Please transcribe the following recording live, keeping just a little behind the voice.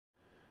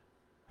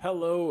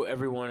Hello,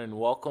 everyone, and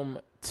welcome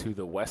to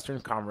the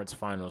Western Conference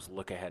Finals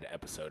look-ahead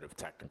episode of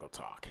Technical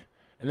Talk.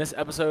 In this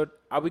episode,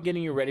 I'll be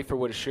getting you ready for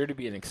what is sure to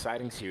be an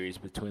exciting series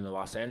between the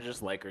Los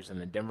Angeles Lakers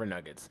and the Denver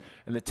Nuggets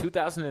in the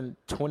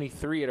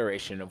 2023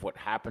 iteration of what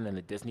happened in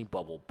the Disney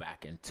bubble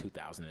back in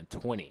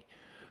 2020.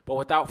 But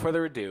without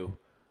further ado,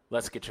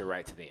 let's get you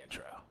right to the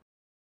intro.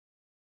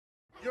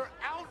 You're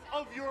out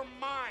of your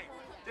mind.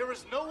 There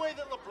is no way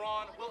that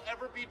LeBron will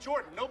ever beat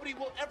Jordan. Nobody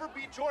will ever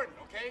beat Jordan,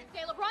 okay?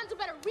 Okay, LeBron's a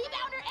better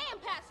rebounder and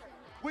passer.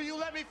 Will you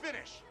let me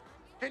finish?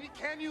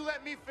 Can you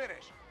let me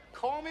finish?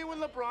 Call me when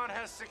LeBron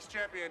has 6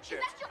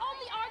 championships. Is that your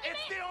only argument?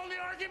 It's the only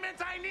argument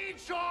I need,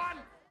 Sean!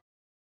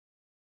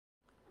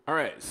 All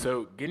right,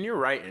 so getting you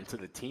right into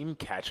the team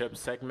catch-up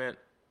segment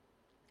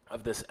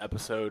of this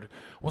episode,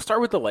 we'll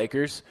start with the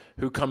Lakers,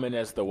 who come in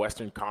as the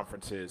Western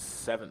Conference's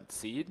 7th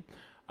seed.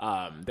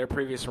 Their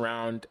previous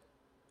round,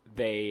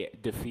 they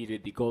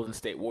defeated the Golden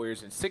State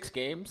Warriors in 6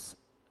 games.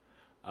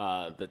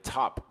 The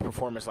top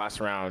performers last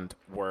round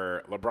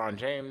were LeBron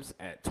James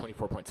at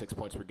 24.6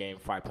 points per game,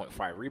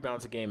 5.5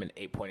 rebounds a game, and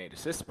 8.8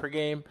 assists per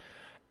game,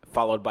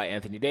 followed by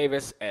Anthony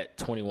Davis at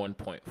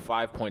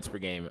 21.5 points per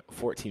game,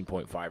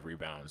 14.5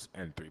 rebounds,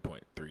 and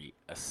 3.3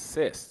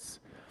 assists.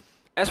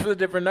 As for the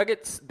Denver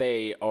Nuggets,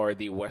 they are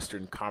the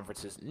Western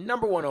Conference's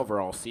 #1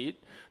 overall seed.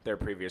 Their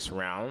previous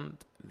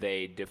round,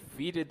 they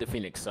defeated the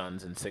Phoenix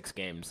Suns in 6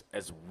 games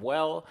as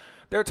well.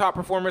 Their top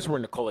performers were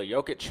Nikola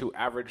Jokic, who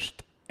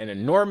averaged an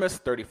enormous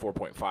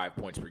 34.5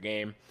 points per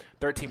game,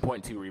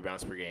 13.2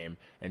 rebounds per game,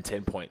 and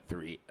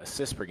 10.3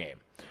 assists per game,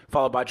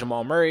 followed by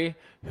Jamal Murray,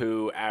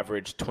 who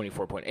averaged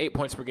 24.8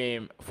 points per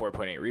game,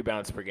 4.8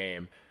 rebounds per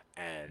game,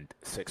 and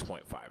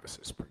 6.5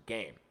 assists per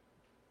game.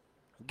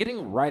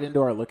 Getting right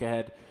into our look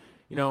ahead,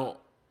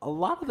 a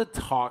lot of the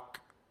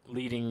talk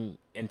leading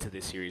into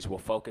this series will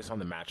focus on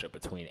the matchup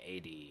between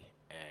AD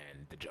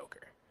and the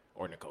Joker,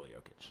 or Nikola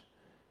Jokic.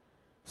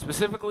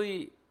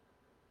 Specifically,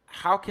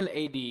 how can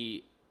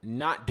AD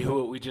not do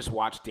what we just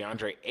watched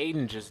DeAndre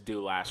Ayton just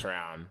do last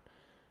round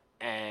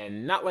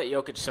and not let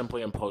Jokic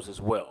simply impose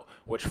his will,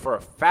 which for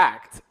a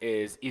fact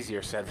is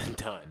easier said than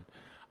done.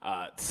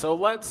 So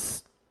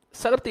let's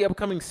set up the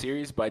upcoming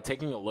series by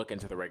taking a look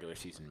into the regular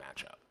season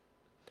matchup.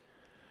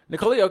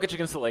 Nikola Jokic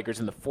against the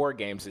Lakers in the 4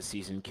 games this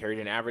season carried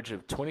an average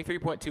of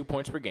 23.2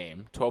 points per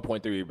game,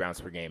 12.3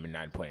 rebounds per game, and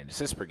 9.8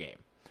 assists per game.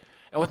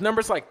 And with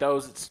numbers like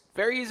those, it's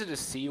very easy to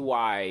see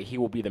why he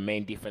will be the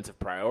main defensive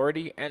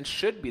priority and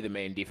should be the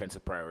main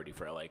defensive priority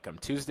for LA come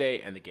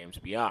Tuesday and the games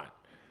beyond.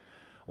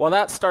 While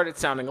that started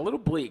sounding a little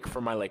bleak for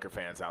my Laker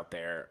fans out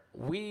there,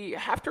 we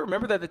have to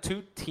remember that the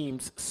two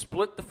teams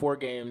split the 4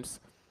 games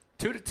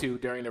 2-2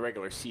 during the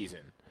regular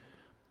season.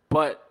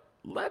 But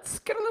let's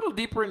get a little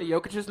deeper into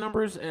Jokic's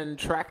numbers and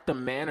track the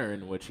manner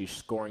in which he's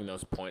scoring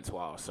those points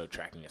while also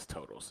tracking his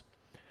totals.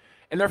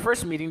 In their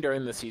first meeting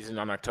during the season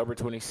on October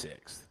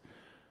 26th,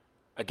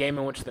 a game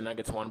in which the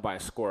Nuggets won by a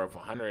score of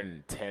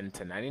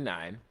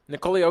 110-99,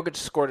 Nikola Jokic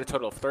scored a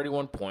total of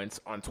 31 points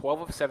on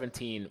 12 of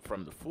 17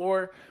 from the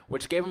floor,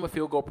 which gave him a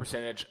field goal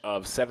percentage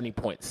of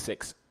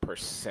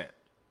 70.6%.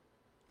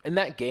 In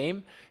that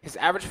game, his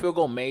average field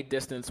goal made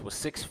distance was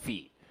 6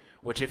 feet,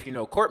 which, if you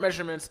know court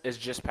measurements, is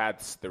just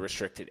past the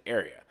restricted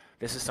area.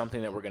 This is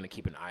something that we're going to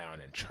keep an eye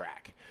on and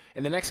track.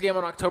 In the next game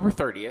on October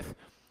 30th,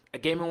 a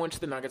game in which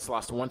the Nuggets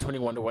lost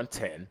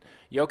 121-110,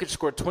 Jokic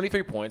scored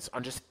 23 points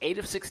on just 8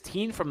 of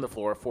 16 from the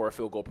floor for a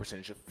field goal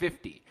percentage of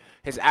 50.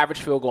 His average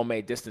field goal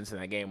made distance in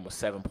that game was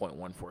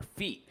 7.14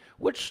 feet,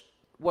 which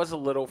was a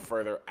little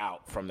further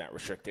out from that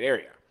restricted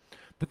area.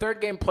 The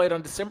third game played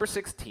on December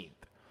 16th.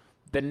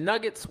 The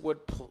Nuggets would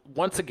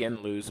once again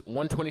lose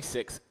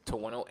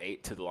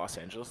 126-108 to the Los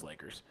Angeles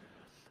Lakers,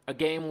 a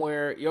game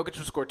where Jokic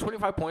would score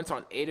 25 points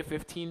on 8 of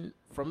 15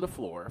 from the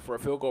floor for a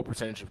field goal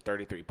percentage of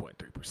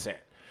 33.3%.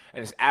 And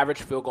his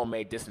average field goal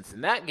made distance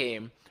in that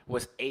game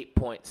was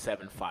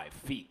 8.75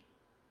 feet.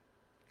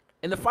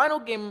 In the final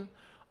game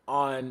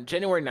on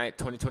January 9th,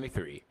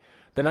 2023,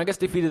 the Nuggets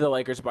defeated the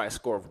Lakers by a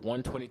score of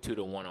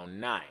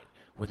 122-109,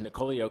 with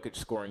Nikola Jokic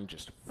scoring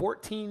just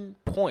 14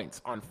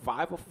 points on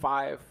 5 of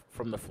 5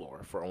 from the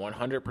floor for a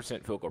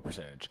 100% field goal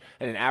percentage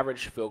and an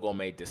average field goal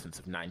made distance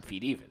of 9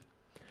 feet even.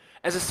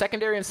 As a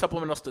secondary and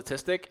supplemental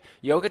statistic,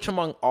 Jokic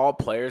among all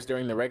players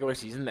during the regular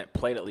season that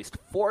played at least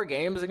 4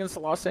 games against the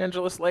Los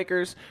Angeles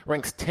Lakers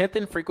ranks 10th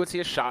in frequency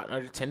of shot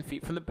under 10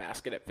 feet from the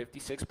basket at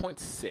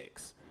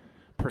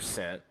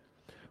 56.6%.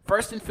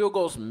 First in field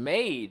goals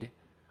made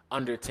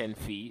under 10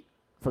 feet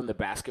from the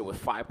basket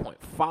with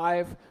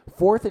 5.5,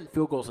 4th in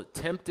field goals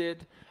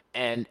attempted,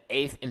 and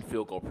 8th in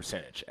field goal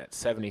percentage at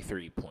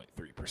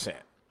 73.3%.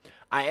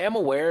 I am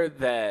aware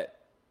that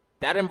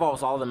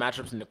involves all the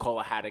matchups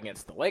Nikola had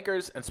against the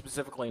Lakers, and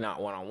specifically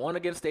not one-on-one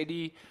against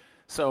AD,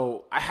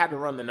 so I had to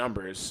run the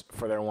numbers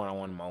for their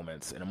one-on-one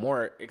moments in a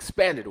more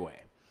expanded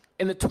way.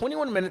 In the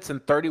 21 minutes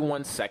and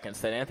 31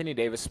 seconds that Anthony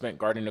Davis spent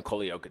guarding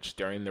Nikola Jokic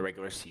during the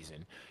regular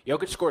season,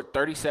 Jokic scored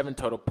 37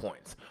 total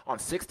points on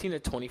 16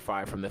 of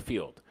 25 from the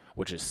field,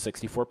 which is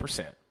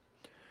 64%,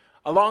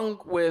 along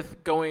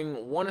with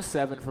going 1 of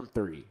 7 from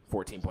 3,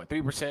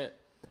 14.3%,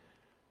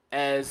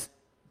 as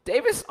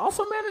Davis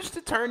also managed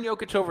to turn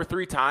Jokic over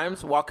 3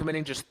 times while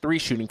committing just 3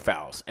 shooting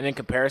fouls. And in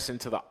comparison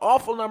to the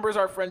awful numbers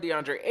our friend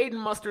DeAndre Ayton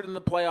mustered in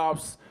the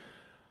playoffs,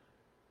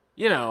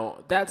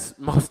 that's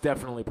most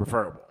definitely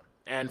preferable.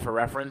 And for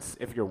reference,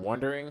 if you're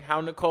wondering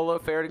how Nikola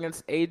fared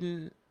against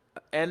Ayton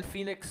and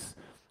Phoenix,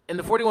 in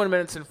the 41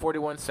 minutes and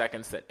 41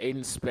 seconds that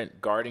Ayton spent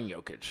guarding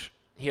Jokic,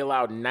 he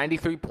allowed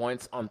 93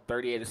 points on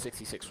 38 of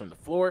 66 from the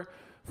floor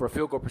for a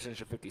field goal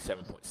percentage of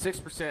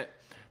 57.6%,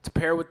 to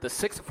pair with the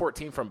 6 of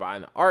 14 from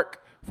behind the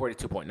arc,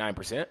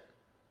 42.9%,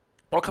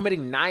 while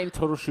committing 9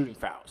 total shooting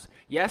fouls.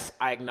 Yes,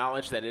 I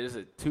acknowledge that it is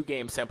a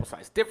 2-game sample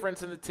size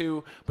difference in the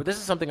two, but this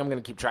is something I'm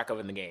going to keep track of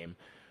in the game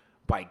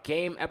by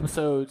game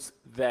episodes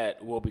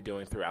that we'll be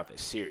doing throughout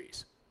this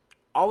series.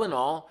 All in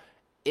all,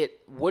 it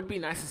would be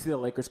nice to see the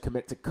Lakers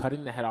commit to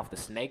cutting the head off the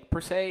snake,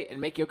 per se, and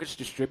make Jokic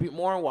distribute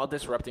more while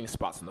disrupting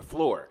spots on the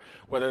floor,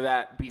 whether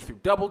that be through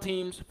double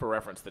teams. For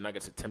reference, the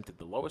Nuggets attempted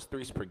the lowest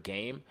threes per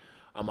game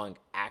among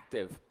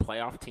active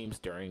playoff teams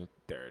due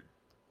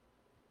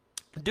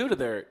to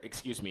their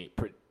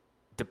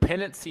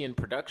dependency in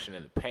production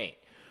in the paint,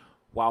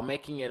 while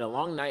making it a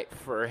long night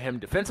for him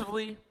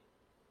defensively.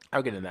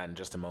 I'll get into that in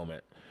just a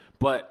moment.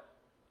 But,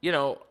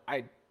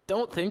 I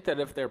don't think that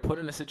if they're put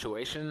in a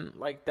situation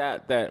like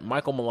that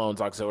Michael Malone's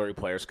auxiliary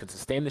players can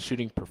sustain the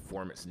shooting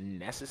performance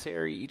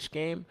necessary each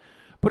game.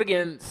 But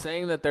again,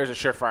 saying that there's a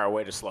surefire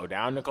way to slow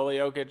down Nikola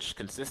Jokic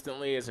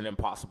consistently is an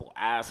impossible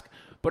ask,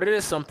 but it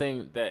is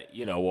something that,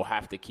 we'll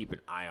have to keep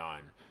an eye on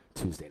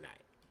Tuesday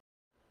night.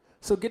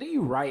 So getting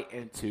you right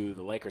into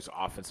the Lakers'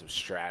 offensive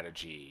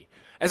strategy,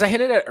 as I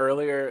hinted at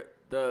earlier,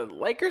 the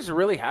Lakers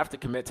really have to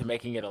commit to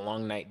making it a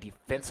long night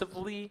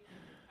defensively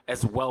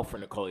as well for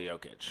Nikola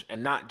Jokic,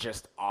 and not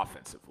just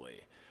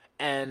offensively.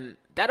 And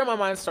that in my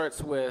mind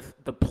starts with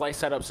the play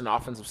setups and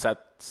offensive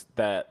sets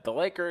that the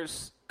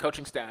Lakers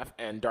coaching staff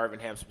and Darvin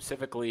Ham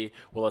specifically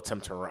will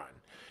attempt to run.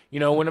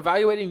 When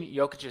evaluating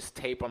Jokic's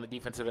tape on the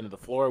defensive end of the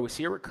floor, we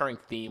see a recurring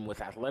theme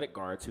with athletic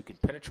guards who can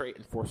penetrate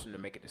and force him to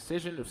make a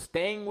decision of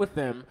staying with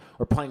them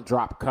or playing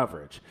drop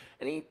coverage.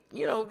 And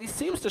he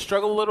seems to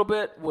struggle a little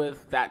bit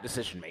with that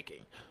decision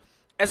making.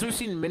 As we've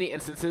seen in many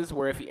instances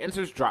where if he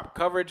enters drop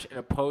coverage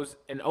and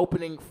an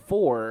opening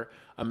for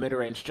a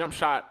mid-range jump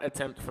shot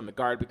attempt from the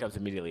guard becomes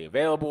immediately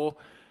available,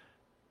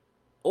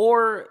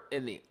 or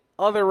in the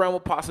other realm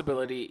of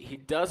possibility, he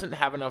doesn't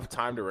have enough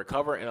time to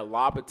recover and a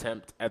lob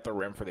attempt at the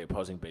rim for the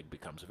opposing big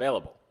becomes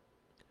available.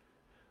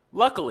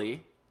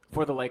 Luckily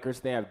for the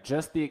Lakers, they have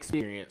just the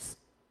experience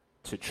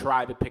to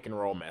try the pick and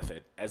roll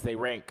method, as they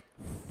rank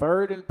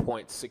third in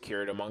points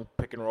secured among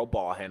pick and roll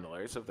ball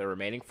handlers of the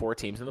remaining 4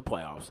 teams in the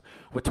playoffs,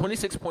 with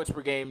 26 points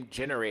per game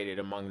generated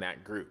among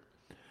that group.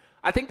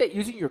 I think that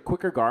using your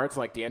quicker guards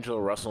like D'Angelo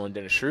Russell and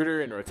Dennis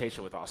Schroeder in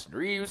rotation with Austin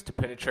Reeves to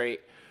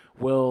penetrate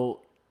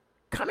will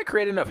kind of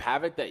create enough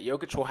havoc that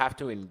Jokic will have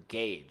to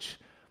engage,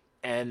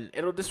 and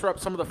it'll disrupt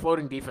some of the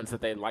floating defense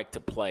that they like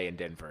to play in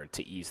Denver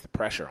to ease the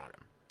pressure on him.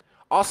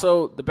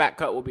 Also, the back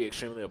cut will be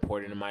extremely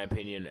important in my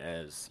opinion,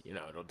 as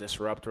it'll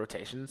disrupt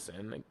rotations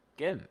and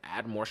again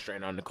add more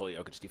strain on Nikola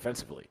Jokic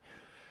defensively.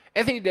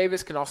 Anthony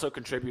Davis can also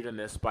contribute in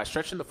this by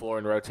stretching the floor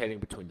and rotating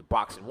between the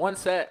box and 1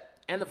 set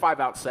and the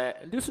 5-out set,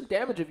 and do some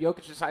damage if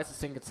Jokic decides to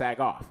sink and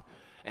sag off.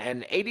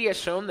 And AD has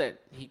shown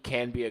that he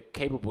can be a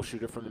capable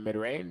shooter from the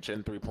mid-range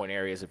and 3-point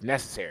areas if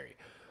necessary.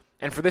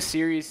 And for this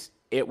series,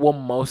 it will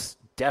most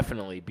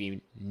definitely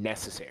be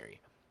necessary.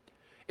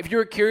 If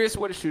you're curious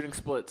what his shooting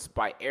splits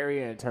by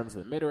area in terms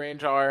of the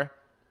mid-range are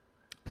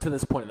to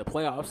this point in the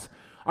playoffs,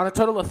 on a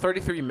total of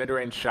 33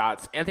 mid-range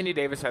shots, Anthony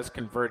Davis has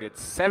converted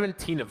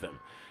 17 of them,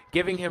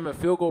 giving him a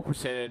field goal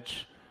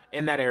percentage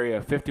in that area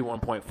of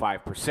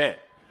 51.5%.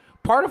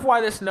 Part of why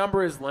this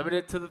number is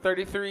limited to the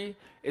 33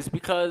 is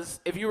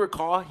because, if you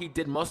recall, he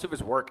did most of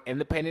his work in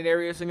the painted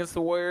areas against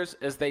the Warriors,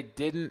 as they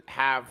didn't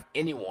have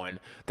anyone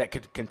that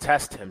could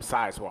contest him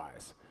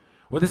size-wise.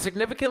 With a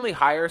significantly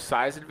higher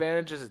size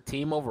advantage as a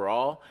team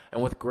overall,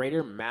 and with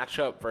greater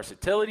matchup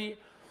versatility,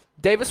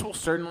 Davis will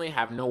certainly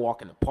have no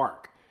walk in the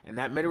park, and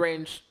that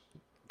mid-range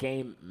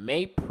game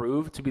may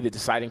prove to be the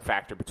deciding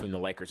factor between the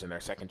Lakers and their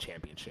second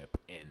championship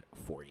in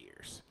 4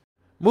 years.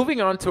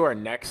 Moving on to our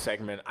next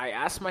segment, I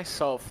asked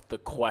myself the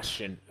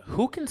question,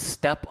 who can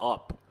step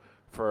up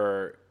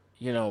for,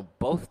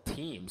 both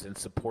teams in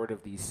support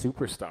of these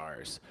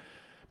superstars?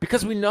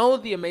 Because we know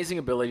the amazing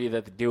ability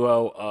that the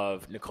duo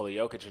of Nikola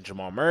Jokic and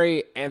Jamal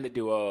Murray and the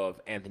duo of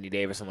Anthony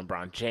Davis and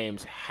LeBron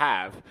James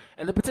have,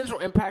 and the potential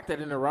impact that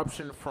an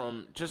eruption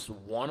from just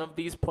one of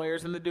these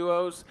players in the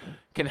duos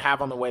can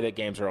have on the way that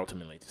games are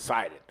ultimately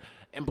decided.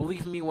 And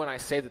believe me when I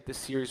say that this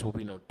series will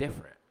be no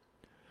different.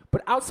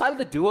 But outside of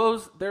the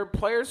duos, there are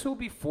players who will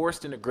be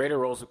forced into greater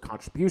roles of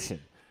contribution.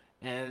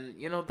 And,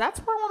 that's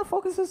where I want to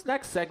focus this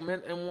next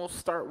segment, and we'll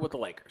start with the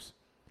Lakers.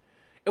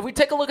 If we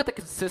take a look at the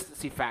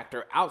consistency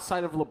factor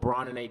outside of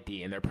LeBron and AD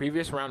in their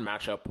previous round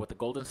matchup with the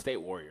Golden State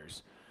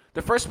Warriors,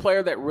 the first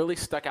player that really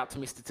stuck out to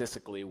me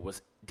statistically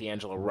was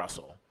D'Angelo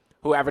Russell,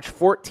 who averaged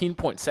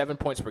 14.7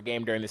 points per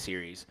game during the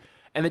series.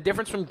 And the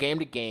difference from game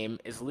to game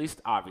is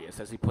least obvious,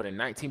 as he put in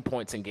 19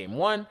 points in Game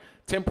 1,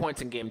 10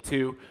 points in Game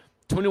 2,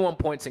 21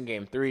 points in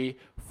Game 3,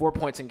 4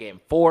 points in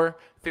Game 4,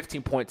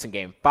 15 points in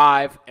Game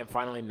 5, and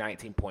finally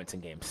 19 points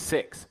in Game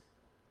 6.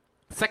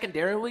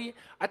 Secondarily,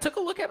 I took a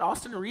look at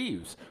Austin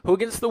Reeves, who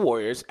against the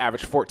Warriors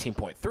averaged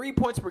 14.3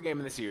 points per game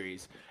in the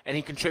series, and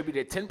he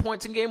contributed 10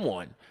 points in Game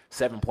 1,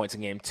 7 points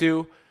in Game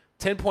 2,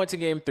 10 points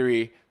in Game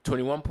 3,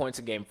 21 points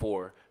in Game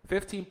 4,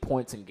 15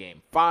 points in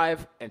Game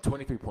 5, and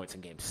 23 points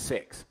in Game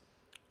 6.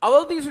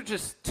 Although these are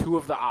just two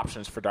of the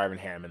options for Darvin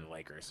Ham and the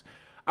Lakers,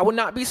 I would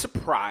not be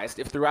surprised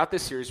if throughout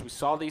this series we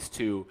saw these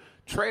two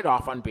trade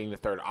off on being the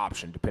third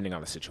option, depending on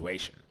the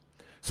situation.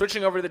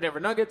 Switching over to the Denver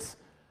Nuggets,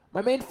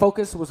 my main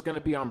focus was going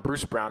to be on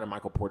Bruce Brown and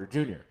Michael Porter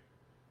Jr.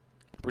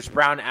 Bruce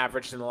Brown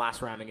averaged in the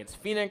last round against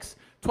Phoenix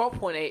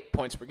 12.8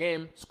 points per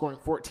game, scoring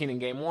 14 in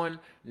Game 1,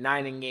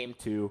 9 in Game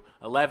 2,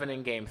 11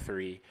 in Game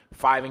 3,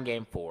 5 in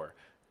Game 4,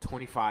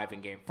 25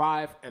 in Game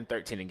 5, and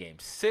 13 in Game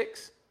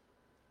 6.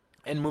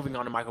 And moving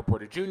on to Michael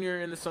Porter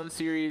Jr. in the Sun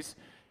series,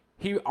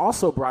 he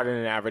also brought in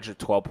an average of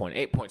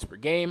 12.8 points per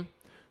game,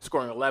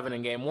 scoring 11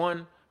 in Game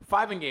 1,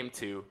 5 in Game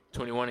 2,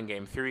 21 in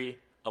Game 3,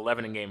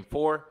 11 in Game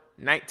 4,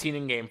 19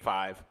 in Game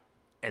 5,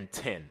 and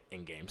 10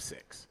 in Game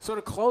 6. So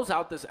to close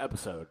out this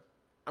episode,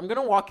 I'm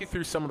going to walk you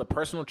through some of the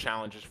personal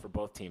challenges for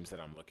both teams that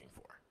I'm looking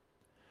for.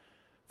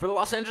 For the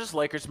Los Angeles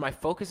Lakers, my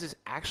focus is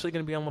actually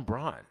going to be on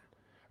LeBron,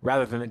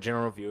 rather than the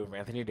general view of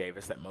Anthony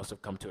Davis that most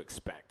have come to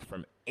expect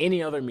from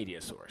any other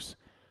media source.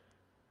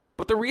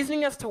 But the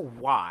reasoning as to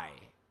why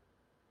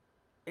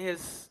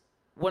is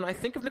when I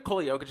think of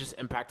Nikola Jokic's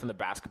impact on the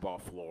basketball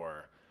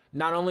floor,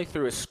 not only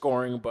through his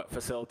scoring but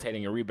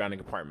facilitating and rebounding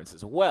departments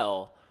as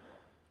well,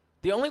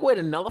 the only way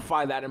to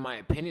nullify that, in my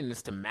opinion,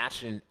 is to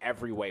match it in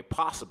every way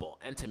possible.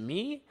 And to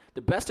me,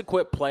 the best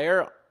equipped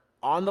player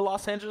on the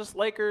Los Angeles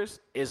Lakers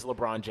is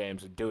LeBron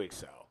James doing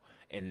so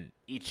in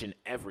each and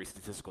every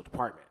statistical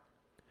department.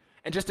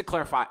 And just to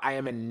clarify, I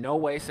am in no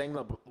way saying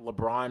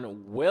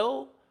LeBron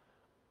will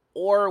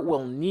or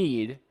will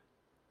need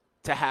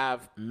to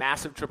have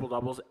massive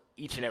triple-doubles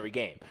each and every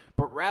game.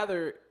 But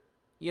rather,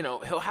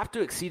 he'll have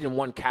to exceed in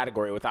one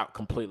category without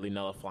completely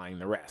nullifying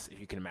the rest, if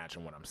you can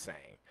imagine what I'm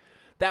saying.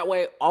 That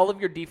way, all of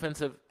your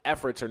defensive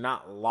efforts are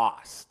not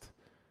lost.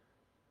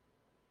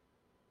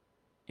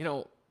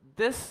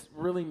 This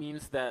really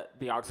means that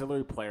the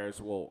auxiliary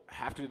players will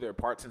have to do their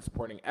parts in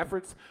supporting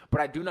efforts, but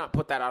I do not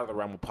put that out of the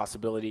realm of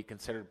possibility,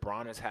 considered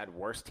Bron has had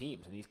worse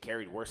teams, and he's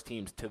carried worse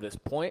teams to this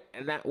point,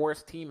 and that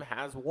worst team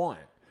has won.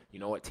 You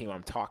know what team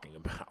I'm talking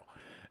about,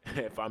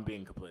 if I'm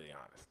being completely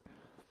honest.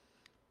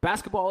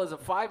 Basketball is a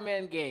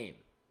five-man game,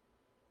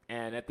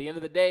 and at the end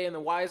of the day, in the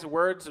wise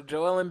words of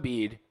Joel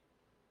Embiid,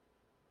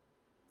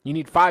 you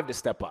need 5 to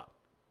step up,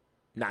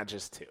 not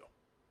just 2.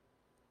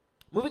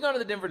 Moving on to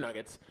the Denver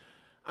Nuggets,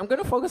 I'm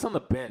going to focus on the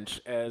bench,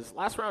 as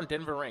last round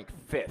Denver ranked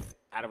 5th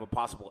out of a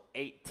possible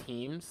 8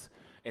 teams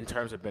in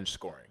terms of bench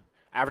scoring,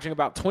 averaging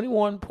about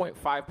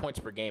 21.5 points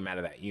per game out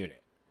of that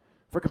unit.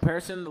 For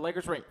comparison, the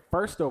Lakers ranked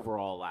 1st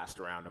overall last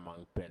round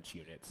among bench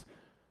units,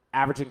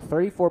 averaging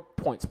 34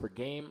 points per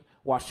game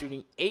while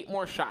shooting 8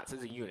 more shots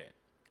as a unit.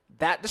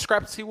 That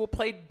discrepancy will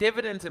play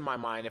dividends in my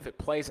mind if it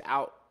plays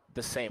out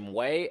the same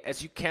way,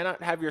 as you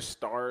cannot have your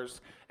stars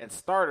and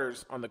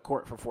starters on the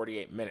court for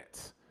 48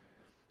 minutes.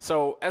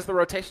 So as the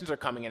rotations are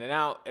coming in and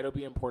out, it'll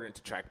be important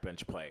to track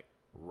bench play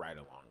right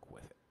along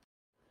with it.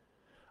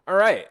 All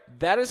right,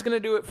 that is going to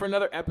do it for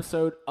another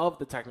episode of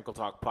the Technical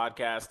Talk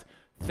Podcast.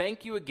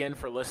 Thank you again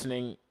for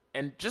listening.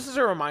 And just as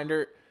a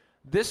reminder,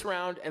 this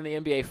round and the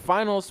NBA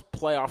Finals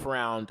playoff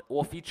round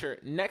will feature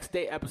next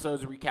day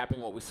episodes recapping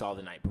what we saw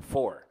the night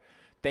before.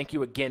 Thank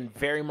you again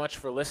very much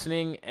for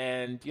listening,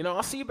 and,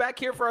 I'll see you back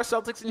here for our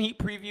Celtics and Heat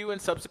preview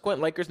and subsequent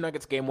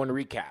Lakers-Nuggets Game 1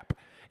 recap.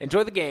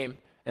 Enjoy the game,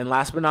 and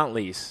last but not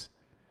least,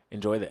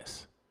 enjoy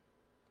this.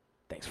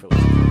 Thanks for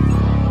listening.